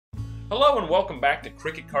Hello and welcome back to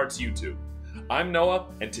Cricket Cart's YouTube. I'm Noah,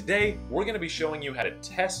 and today we're going to be showing you how to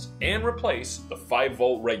test and replace the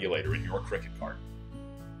 5-volt regulator in your Cricket Cart.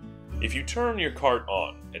 If you turn your cart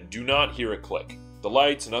on and do not hear a click, the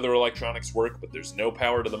lights and other electronics work but there's no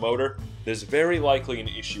power to the motor, there's very likely an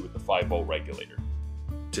issue with the 5-volt regulator.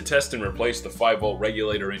 To test and replace the 5-volt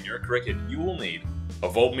regulator in your Cricket, you will need a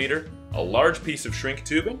voltmeter, a large piece of shrink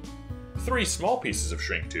tubing, 3 small pieces of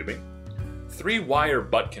shrink tubing, 3 wire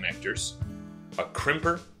butt connectors, a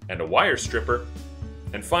crimper and a wire stripper,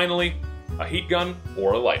 and finally, a heat gun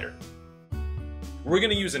or a lighter. We're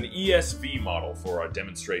going to use an ESV model for our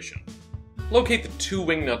demonstration. Locate the 2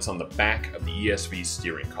 wing nuts on the back of the ESV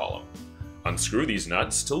steering column. Unscrew these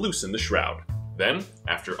nuts to loosen the shroud. Then,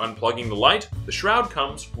 after unplugging the light, the shroud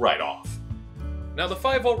comes right off. Now the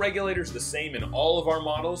 5-volt regulator is the same in all of our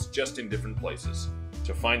models, just in different places.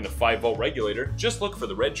 To find the 5-volt regulator, just look for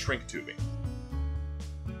the red shrink tubing.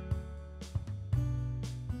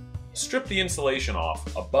 Strip the insulation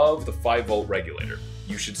off above the 5-volt regulator.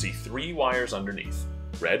 You should see 3 wires underneath: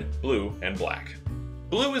 red, blue, and black.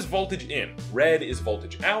 Blue is voltage in, red is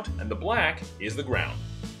voltage out, and the black is the ground.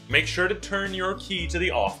 Make sure to turn your key to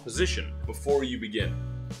the off position before you begin.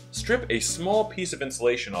 Strip a small piece of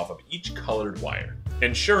insulation off of each colored wire,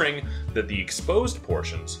 ensuring that the exposed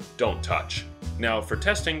portions don't touch. Now for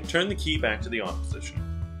testing, turn the key back to the on position.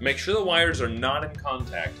 Make sure the wires are not in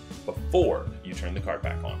contact before you turn the cart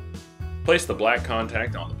back on. Place the black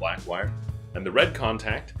contact on the black wire and the red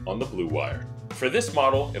contact on the blue wire. For this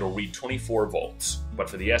model, it'll read 24 volts, but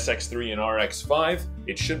for the SX3 and RX5,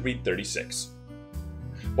 it should read 36.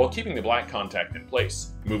 While keeping the black contact in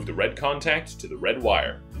place, move the red contact to the red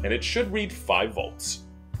wire, and it should read 5 volts.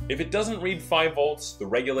 If it doesn't read 5 volts, the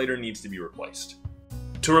regulator needs to be replaced.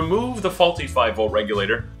 To remove the faulty 5-volt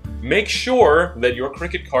regulator, make sure that your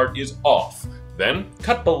Cricket Cart is off, then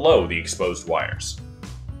cut below the exposed wires.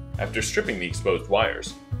 After stripping the exposed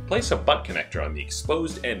wires, place a butt connector on the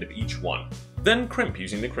exposed end of each one, then crimp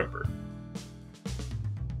using the crimper.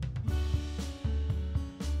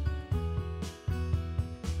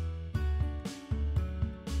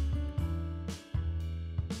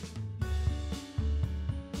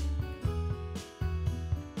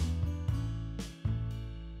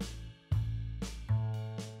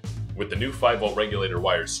 With the new 5-volt regulator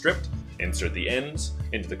wires stripped, insert the ends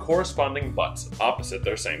into the corresponding butts opposite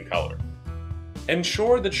their same color.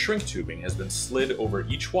 Ensure that shrink tubing has been slid over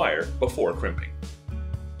each wire before crimping.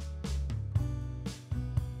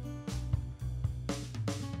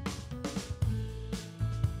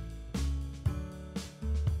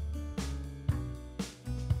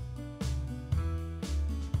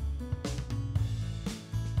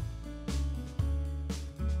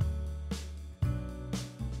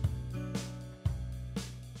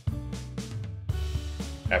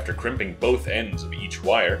 After crimping both ends of each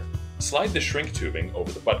wire, slide the shrink tubing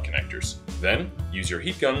over the butt connectors. Then, use your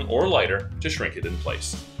heat gun or lighter to shrink it in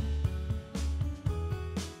place.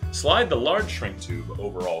 Slide the large shrink tube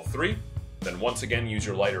over all 3, then once again use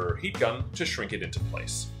your lighter or heat gun to shrink it into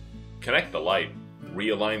place. Connect the light,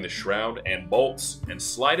 realign the shroud and bolts, and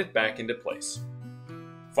slide it back into place.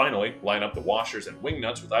 Finally, line up the washers and wing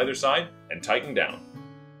nuts with either side and tighten down.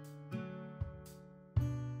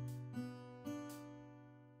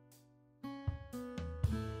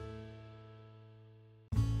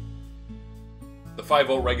 The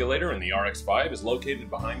 5-volt regulator in the RX5 is located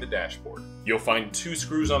behind the dashboard. You'll find 2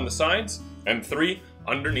 screws on the sides and 3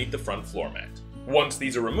 underneath the front floor mat. Once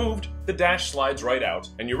these are removed, the dash slides right out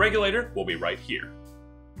and your regulator will be right here.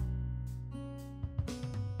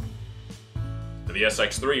 For the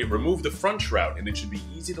SX3, remove the front shroud and it should be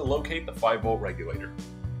easy to locate the 5-volt regulator.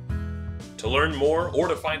 To learn more or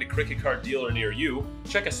to find a Cricket Cart dealer near you,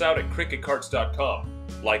 check us out at cricketcarts.com.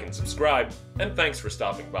 Like and subscribe, and thanks for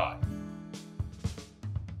stopping by.